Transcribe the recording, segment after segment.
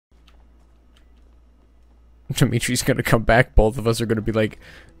Dimitri's gonna come back. Both of us are gonna be like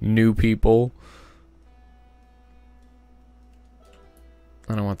new people.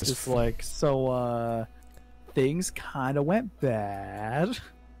 I don't want this. Just like, so, things kind of went bad.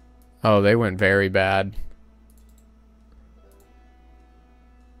 Oh, they went very bad.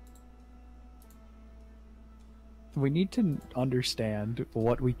 We need to understand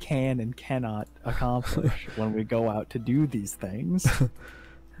what we can and cannot accomplish when we go out to do these things.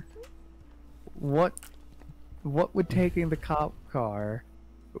 What would taking the cop car?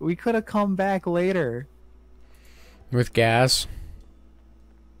 We could have come back later With gas.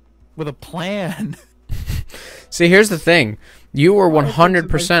 with a plan. See, here's the thing. You were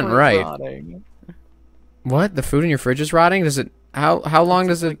 100% right. Rotting. What? The food in your fridge is rotting? Does it? How long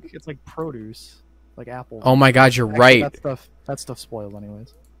does it? It's like produce, like apples. Oh my God, you're Actually, right. That stuff's spoiled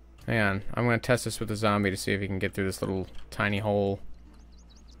anyways. Hang on. I'm gonna test this with a zombie to see if he can get through this little tiny hole.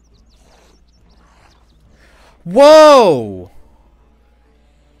 Whoa!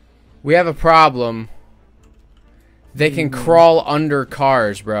 We have a problem. They can crawl under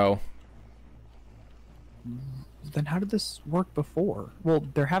cars, bro. Then how did this work before? Well,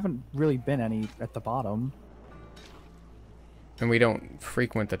 there haven't really been any at the bottom. And we don't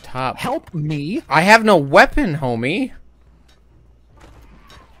frequent the top. Help me! I have no weapon, homie. You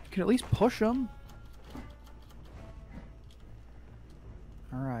can at least push them.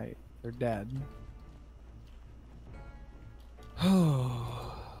 Alright, they're dead.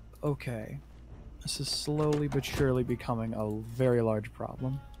 Okay. This is slowly but surely becoming a very large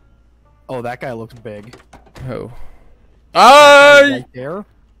problem. Oh, that guy looks big. Oh. Right there.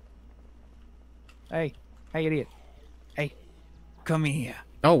 Hey, idiot. Hey, come here.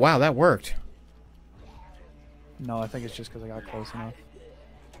 Oh, wow, that worked. No, I think it's just because I got close enough.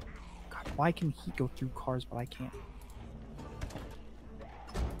 God, why can he go through cars but I can't?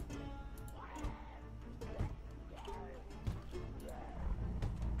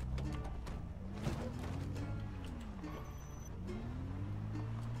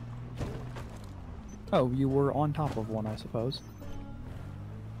 Oh, you were on top of one, I suppose.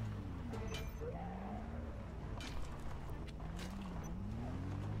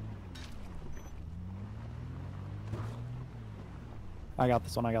 I got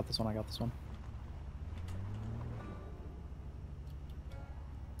this one, I got this one, I got this one.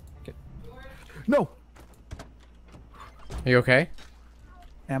 Okay. No! Are you okay?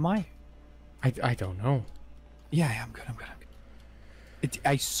 Am I? I don't know. Yeah, I'm good, I'm good, I'm good.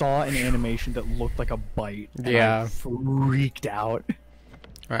 I saw an animation that looked like a bite. And Yeah. I freaked out.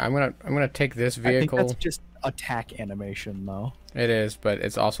 Alright, I'm gonna take this I think vehicle. that's just attack animation, though. It is, but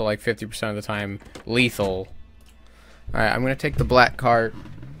it's also like 50% of the time lethal. Alright, I'm gonna take the black cart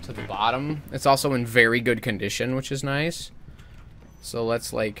to the bottom. It's also in very good condition, which is nice. So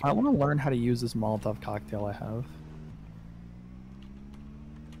let's like... I want to learn how to use this Molotov cocktail I have.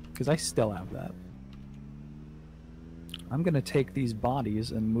 Because I still have that. I'm gonna take these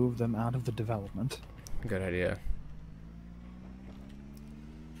bodies and move them out of the development. Good idea.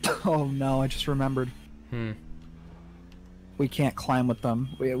 Oh no, I just remembered. We can't climb with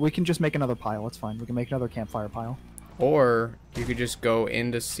them. We can just make another pile, it's fine. We can make another campfire pile. Or you could just go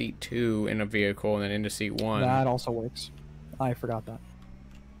into seat 2 in a vehicle and then into seat 1. That also works. I forgot that.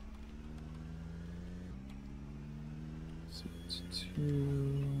 Seat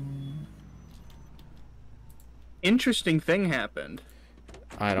 2... Interesting thing happened.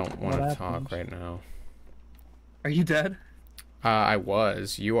 I don't want to What talk happened? right now. Are you dead? I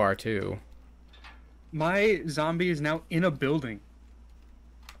was. You are too. My zombie is now in a building.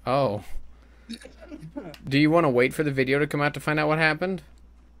 Oh. Do you want to wait for the video to come out to find out what happened?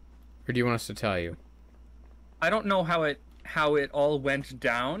 Or do you want us to tell you? I don't know how it all went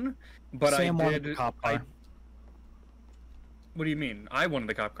down, but Sam I wanted did. the cop car. What do you mean? I wanted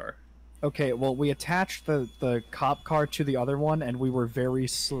the cop car. Okay, well, we attached the cop car to the other one, and we were very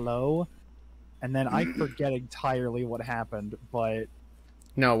slow. And then I forget entirely what happened, but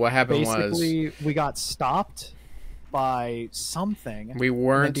No, what happened was basically we got stopped by something. we and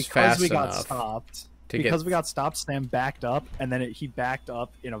weren't because fast we got enough stopped, to because get... we got stopped, Sam backed up, and then he backed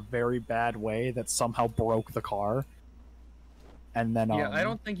up in a very bad way that somehow broke the car. And then Yeah, I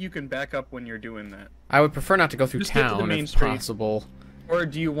don't think you can back up when you're doing that. I would prefer not to go through Just get to the town main if street. possible. Or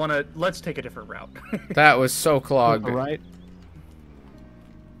do you want to? Let's take a different route. That was so clogged. right.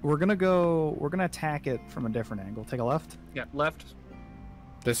 We're gonna attack it from a different angle. Take a left. Yeah, left.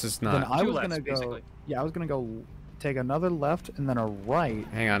 This is Then not... I Two was lefts, gonna go. basically. Yeah, I was gonna go take another left and then a right.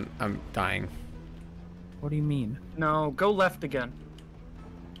 Hang on, I'm dying. What do you mean? No, go left again.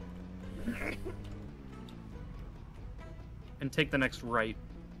 And take the next right.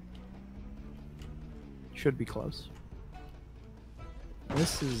 Should be close.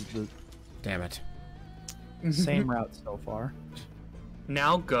 This is the Damn it. same route so far.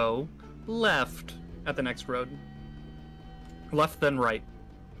 Now go left at the next road. Left, then right.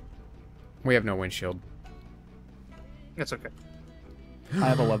 We have no windshield. It's okay. I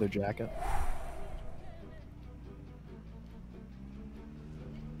have a leather jacket.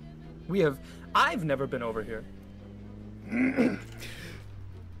 I've never been over here.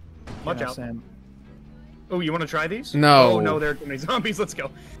 Watch Yeah, out. Sam. Oh, you want to try these? No. Oh, no, there are too many zombies. Let's go.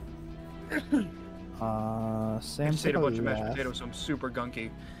 Sam, I just take ate a bunch of left. mashed potatoes, so I'm super gunky.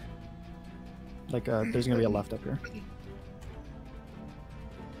 Like, there's gonna be a left up here.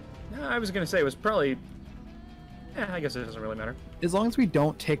 I was going to say it was probably... I guess it doesn't really matter. As long as we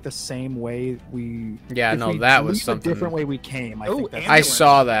don't take the same way we... Yeah, if no, we that was leave something. a different way we came, I Oh, think that's... and- I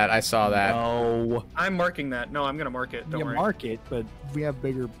saw that. I saw that. No. I'm marking that. No, I'm going to mark it. Don't You worry. mark it, but we have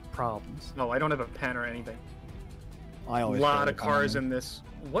bigger problems. No, I don't have a pen or anything. I A always lot feel of like cars I'm- in this.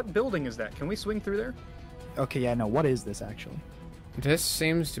 What building is that? Can we swing through there? Okay, yeah, no, what is this, actually? This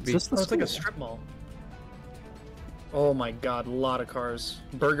seems to be. Is this the Oh, it's like a school? strip mall. Oh my god, a lot of cars.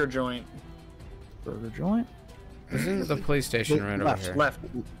 Burger joint. Burger joint? Isn't the police station right over Left, here? Left.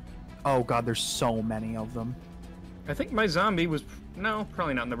 Oh god, there's so many of them. I think my zombie was... No,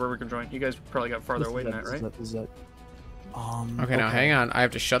 probably not in the burger joint. You guys probably got farther away than that, right? This is it. Okay, now hang on. I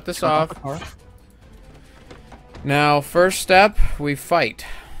have to shut this Jump off. the car. Now, first step, we fight.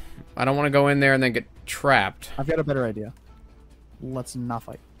 I don't want to go in there and then get trapped. I've got a better idea. Let's not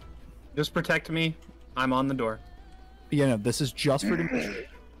fight. Just protect me. I'm on the door. Yeah, no, this is just for Dimitri.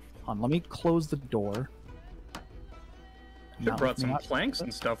 Hold on, let me close the door. Should have brought some planks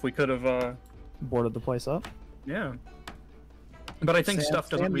and stuff. We could have, boarded the place up. yeah. But I think Sam, stuff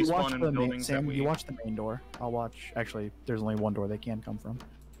doesn't Sam, you watch respawn in the the main, buildings Sam, that we... you watch the main door. I'll watch. Actually, there's only one door they can come from.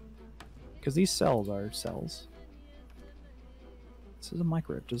 Because these cells are cells. This is a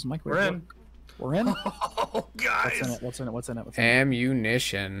microwave. Does a microwave We're in. work? We're in? Oh, guys! What's in it? What's in it? What's in it? What's in it?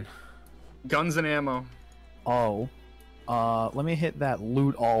 Ammunition. Guns and ammo. Oh. Let me hit that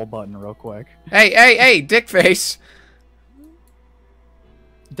loot all button real quick. Hey, hey, hey, dick face.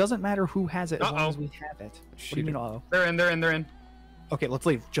 Doesn't matter who has it as long Uh-oh. as we have it. What do Shoot you mean, it. uh-oh? They're in, they're in, they're in. Okay, let's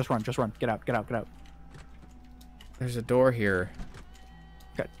leave. Just run, just run. Get out, get out, get out. There's a door here.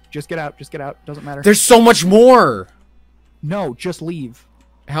 Okay, just get out, just get out. Doesn't matter. There's so much more. No, just leave.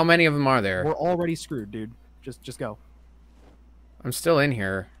 How many of them are there? We're already screwed, dude. Just go. I'm still in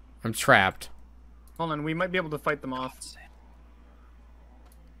here. I'm trapped. Hold on, we might be able to fight them off.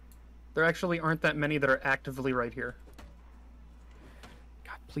 There actually aren't that many that are actively right here.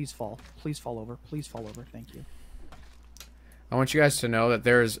 God, please fall. Please fall over. Please fall over. Thank you. I want you guys to know that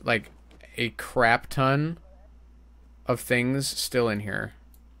there's like a crap ton of things still in here.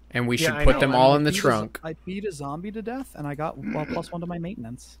 And we should I put know. them all in the trunk. I beat a zombie to death, and I got +1 to my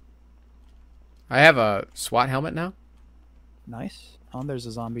maintenance. I have a SWAT helmet now. Nice. There's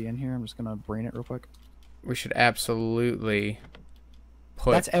a zombie in here. I'm just gonna brain it real quick. We should absolutely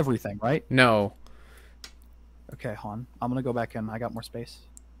put... That's everything, right? No. Okay, Han. I'm gonna go back in. I got more space.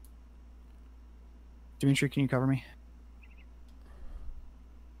 Dimitri, can you cover me?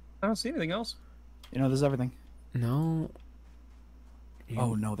 I don't see anything else. You know, there's everything. No.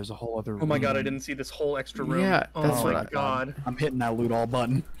 Oh no, there's a whole other Oh my god, I room. didn't see this whole extra room. Yeah, oh that's my what I- god. I'm hitting that loot all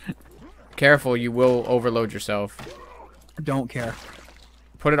button. Careful, you will overload yourself. Don't care.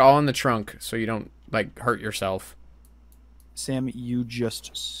 Put it all in the trunk so you don't, like, hurt yourself. Sam, you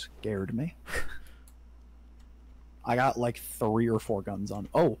just scared me. I got like 3 or 4 guns on.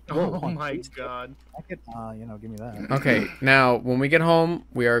 Oh, whoa, Oh Han, my please. god. I could, give me that. Okay, now, when we get home,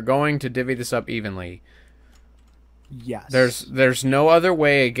 we are going to divvy this up evenly. Yes. There's no other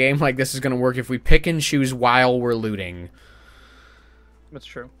way a game like this is going to work if we pick and choose while we're looting. That's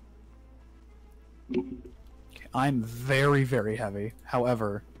true. I'm very, very heavy.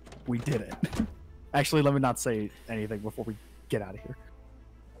 However, we did it. Actually, let me not say anything before we get out of here.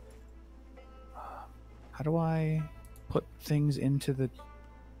 How do I put things into the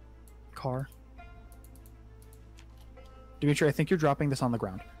car? Dimitri, I think you're dropping this on the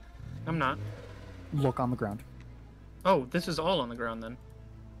ground. I'm not. Look on the ground. Oh, this is all on the ground then.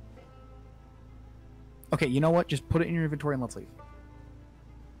 Okay, you know what? Just put it in your inventory and let's leave.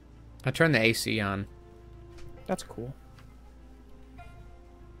 I turned the AC on. That's cool.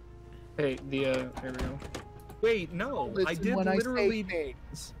 Hey, there we go. Wait, no. I did When literally... I say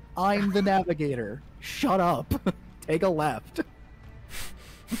things, I'm the navigator. Shut up. Take a left.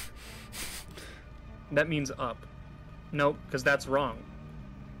 That means up. Nope, because that's wrong.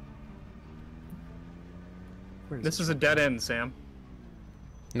 Where is This it? is a dead end, Sam.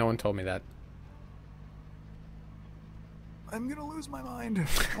 No one told me that. I'm gonna lose my mind.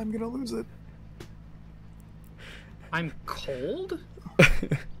 I'm gonna lose it. I'm cold?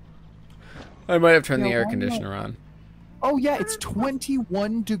 I might have turned the Yeah, air why conditioner on. Oh yeah, it's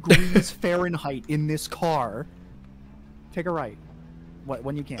 21 degrees Fahrenheit in this car. Take a right. What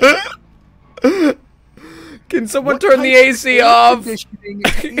when you can. Can someone What turn the type of AC air off? conditioning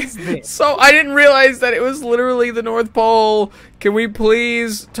is this? So I didn't realize that it was literally the North Pole. Can we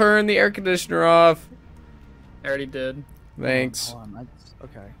please turn the air conditioner off? I already did. Thanks. Hold on,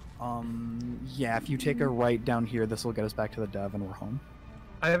 okay. Yeah, if you take a right down here, this will get us back to the dev and we're home.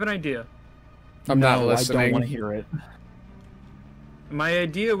 I have an idea. I'm not No, listening. I don't want to hear it. My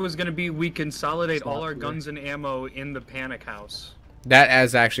idea was going to be we consolidate Stop all our here. guns and ammo in the panic house. That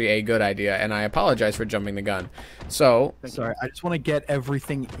is actually a good idea, and I apologize for jumping the gun. So, Sorry, I just want to get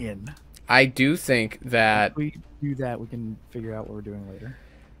everything in. I do think that... If we do that, we can figure out what we're doing later.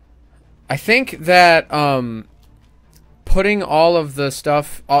 I think that, putting all of the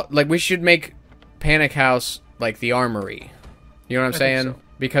stuff... like, we should make Panic House, like, the armory. You know what I'm I think saying? so.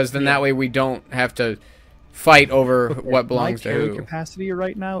 Because then that way we don't have to fight over what belongs to My carry who. capacity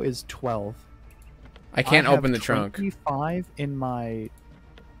right now is 12. I can't have open the trunk. 25 in my...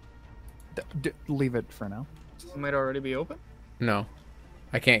 leave it for now. It might already be open. No.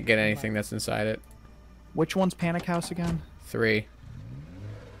 I can't get anything that's inside it. Which one's Panic House again? 3.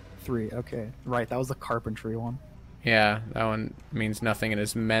 3, okay. Right, that was the carpentry one. Yeah, that one means nothing and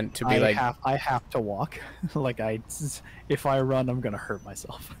is meant to be like... I have to walk. Like, if I run, I'm gonna hurt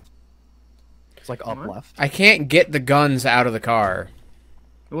myself. It's like up What? left. I can't get the guns out of the car.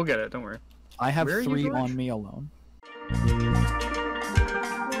 We'll get it. Don't worry. I have Where are you, 3 George? on me alone.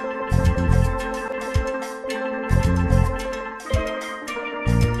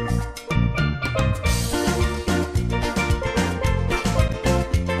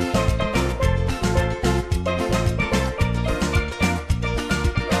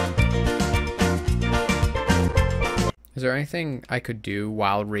 Is there anything I could do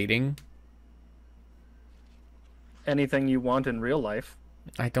while reading? Anything you want in real life,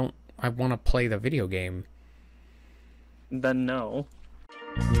 I want to play the video game. then no.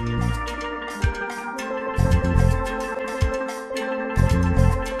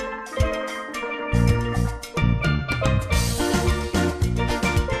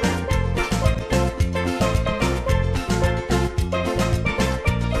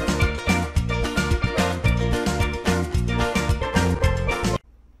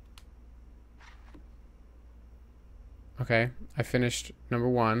 Okay, I finished number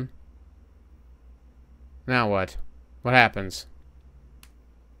 1. Now what? What happens?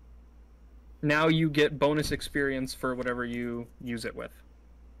 Now you get bonus experience for whatever you use it with.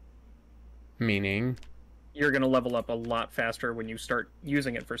 Meaning? You're going to level up a lot faster when you start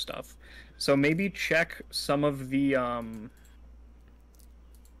using it for stuff. So maybe check some of the oh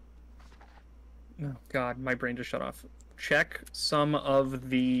god, my brain just shut off. Check some of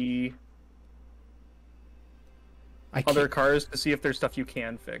the other cars to see if there's stuff you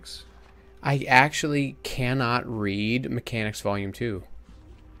can fix. I actually cannot read Mechanics Volume 2.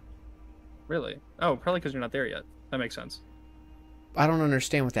 Really? Oh, probably because you're not there yet. That makes sense. I don't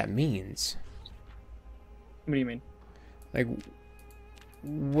understand what that means. What do you mean? Like,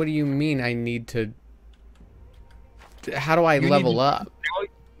 what do you mean I need to... How do I You need level to- up?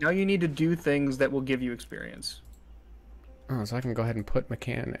 Now you need to do things that will give you experience. Oh, so I can go ahead and put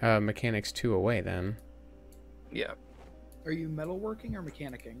Mechanics 2 away then. Yeah. Are you metalworking or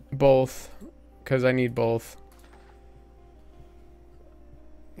mechanicking? Both. Because I need both.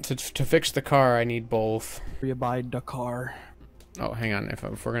 To fix the car, I need both. Reabide the car. Oh, hang on. If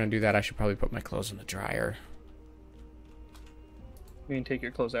we're going to do that, I should probably put my clothes in the dryer. You mean take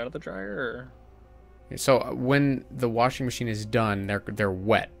your clothes out of the dryer, or? So when the washing machine is done, they're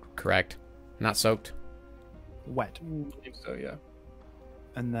wet, correct? Not soaked? Wet. I think so, yeah.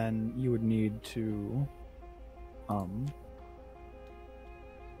 And then you would need to...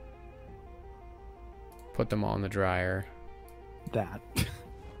 Put them all in the dryer. that.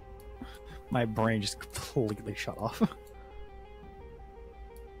 My brain just completely shut off.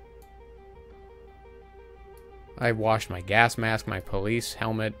 I washed my gas mask, my police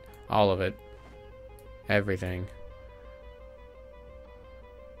helmet, all of it. Everything.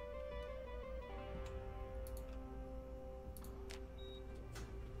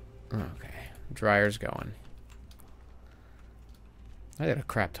 Okay. Dryer's going. I did a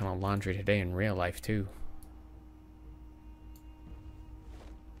crap ton of laundry today in real life, too.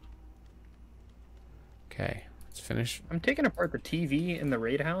 Okay. Let's finish. I'm taking apart the TV in the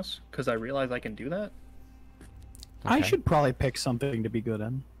raid house because I realize I can do that. I Okay. should probably pick something to be good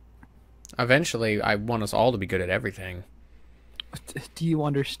in. Eventually, I want us all to be good at everything. Do you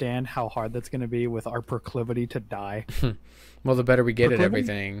understand how hard that's going to be with our proclivity to die? Well, the better we get at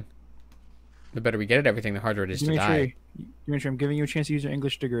Proclivity? everything, the harder it is to die. Dimitri, Dimitri, I'm giving you a chance to use your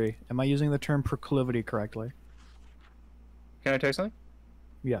English degree. Am I using the term proclivity correctly? Can I tell you something?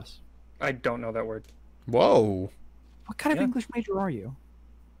 Yes. I don't know that word. Whoa. What kind of Yeah. English major are you?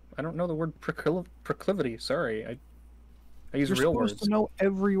 I don't know the word proclivity. Sorry, I use You're real supposed words. to know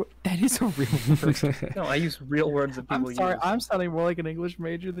every. That is a real word. No, I use real words that people I'm sorry. use. I'm sounding more like an English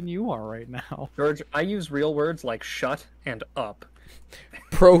major than you are right now. George, I use real words like shut and up.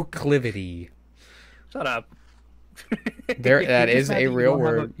 Proclivity. Shut up. That You're is just mad a that you real don't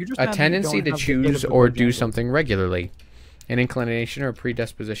have word. you're just A mad that you tendency don't to have the choose data or for do agendas. something regularly. An inclination or a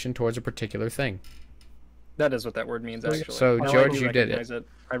predisposition towards a particular thing. That is what that word means, actually. So, Now I George, do you did it. recognize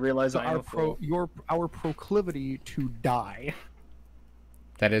I realize So I am a fool. our proclivity to die.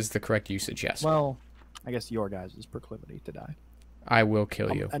 That is the correct usage, yes. Well, I guess your guys' is proclivity to die. I will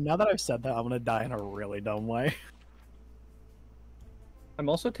kill you. And now that I've said that, I'm gonna die in a really dumb way. I'm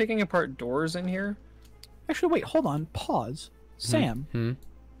also taking apart doors in here. Actually, wait, hold on, pause. Sam, Hmm?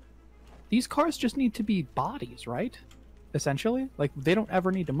 these cars just need to be bodies, right? Essentially, like they don't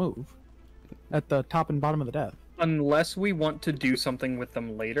ever need to move at the top and bottom of the dev. Unless we want to do something with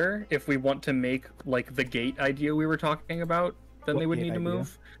them later, if we want to make like the gate idea we were talking about, then What they would gate need to idea?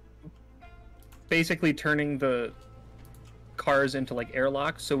 move. Basically turning the cars into like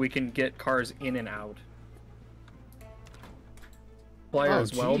airlocks so we can get cars in and out. Flyer Oh,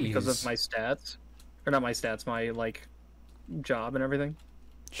 as well because of jeez. my stats. Or not my stats, my like job and everything.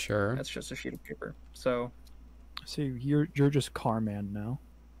 Sure. That's just a sheet of paper. So So you're just car man now.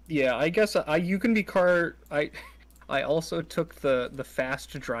 yeah, I guess you can be car. I also took the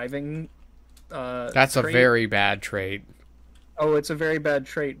fast driving. That's a trait. very bad trait. Oh, it's a very bad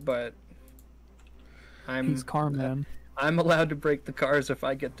trait, but He's car man. I'm allowed to break the cars if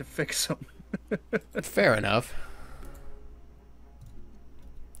I get to fix them. Fair enough.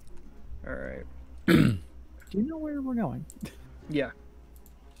 All right. Do you know where we're going? Yeah,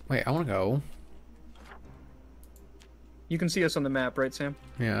 Wait, I want to go. you can see us on the map, right, Sam?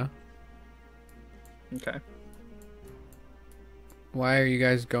 Yeah. Okay. Why are you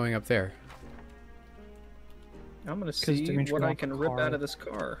guys going up there? I'm gonna 'Cause see Dimitri what I wants a can rip car. out of this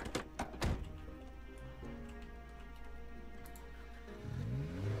car.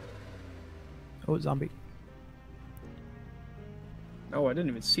 Oh, zombie. Oh, I didn't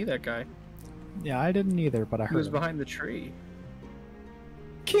even see that guy. Yeah, I didn't either, but I He heard was him. behind the tree.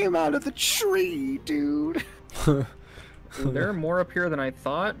 Came out of the tree, dude. There are more up here than I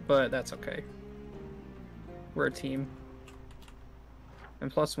thought, but that's okay. We're a team.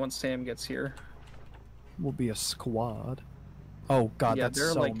 And plus, once Sam gets here. We'll be a squad. Oh god, Yeah, that's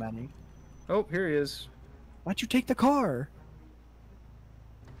they're so like- many. Oh, here he is. Why'd you take the car?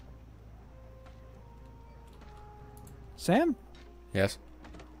 Sam, Yes.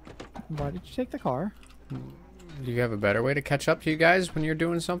 why did you take the car? Do you have a better way to catch up to you guys when you're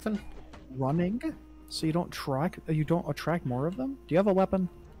doing something? Running? So you don't attract more of them? Do you have a weapon?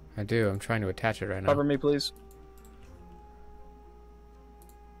 I do. I'm trying to attach it right now. Cover me, please.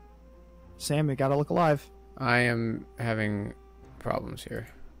 Sam, you gotta look alive. I am having problems here.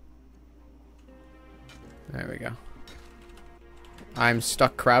 There we go. I'm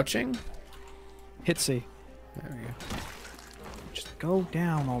stuck crouching. Hit C. There we go. Just go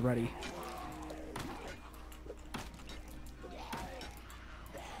down already.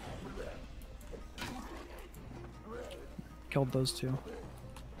 Killed those two.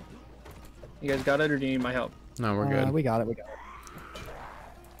 You guys got it, or do you need my help? No, we're good. We got it, we got it.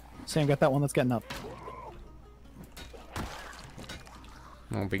 Sam, got that one that's getting up.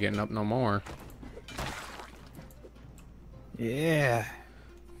 Won't be getting up no more. Yeah.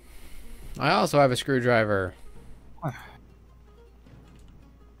 I also have a screwdriver.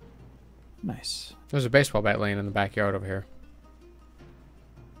 Nice. There's a baseball bat laying in the backyard over here.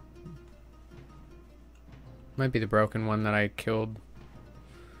 Might be the broken one that I killed.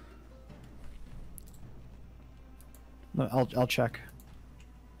 No, I'll check.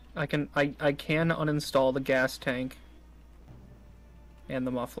 I can uninstall the gas tank and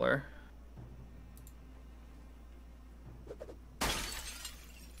the muffler.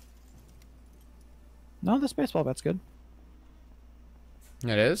 No, this baseball bat's good.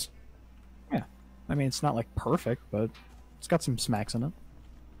 It is? Yeah. I mean, it's not like perfect, but it's got some smacks in it.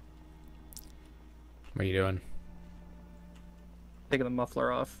 What are you doing? Taking the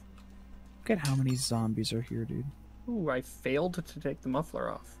muffler off. Look at how many zombies are here, dude. Ooh, I failed to take the muffler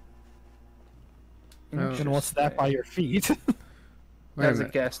off. Oh. And what's that by your feet? Wait a That's a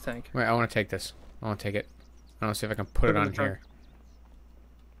minute. gas tank. Wait, I want to take this. I want to take it. I want to see if I can put it in on the trunk. here.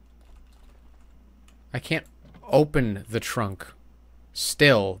 I can't open the trunk.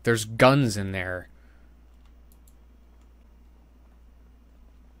 Still, there's guns in there.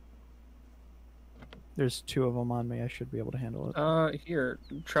 There's 2 of them on me. I should be able to handle it. Here,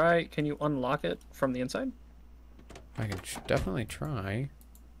 try. Can you unlock it from the inside? I can definitely try.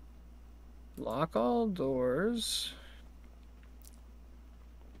 Lock all doors.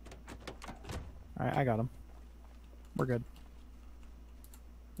 All right, I got him. We're good.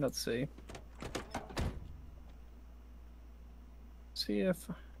 Let's see. See if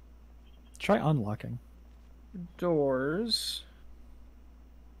Try unlocking. doors.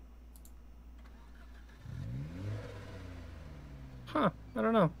 Huh, I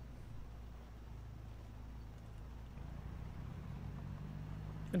don't know.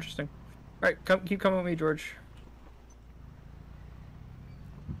 Interesting. Alright, keep coming with me, George.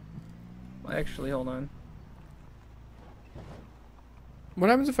 Actually, hold on. What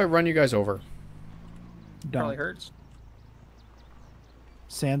happens if I run you guys over? Probably Don't. hurts.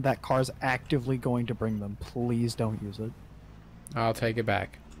 Sand, that car's actively going to bring them. Please don't use it. I'll take it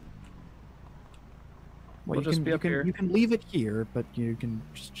back. Well, We'll just be up here. You can leave it here, but you can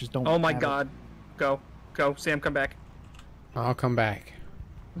just don't. Oh my have it. god. Go. Go. Sam, come back. I'll come back.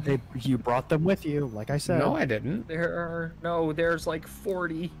 You brought them with you, like I said. No, I didn't. There are... No, there's like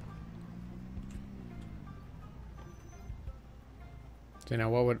 40. So now,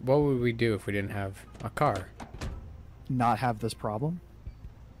 what would we do if we didn't have a car? Not have this problem.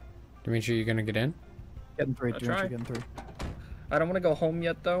 Dimitri, you gonna get in? Getting through. I'll Dimitri, try. getting through. I don't want to go home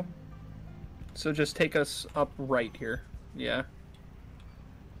yet, though. So just take us up right here. Yeah.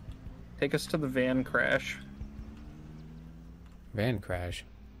 Take us to the van crash. Van crash.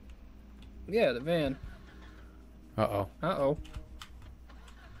 Yeah, the van. Uh-oh. Uh-oh.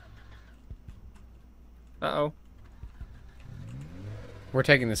 Uh-oh. We're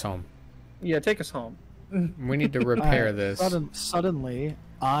taking this home. Yeah, take us home. We need to repair Uh, this. Suddenly,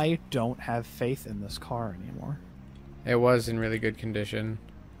 I don't have faith in this car anymore. It was in really good condition.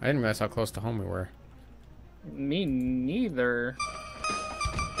 I didn't realize how close to home we were. Me neither.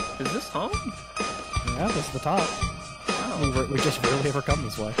 Is this home? Yeah, this is the top. Oh. We just rarely ever come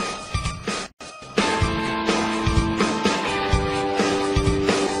this way.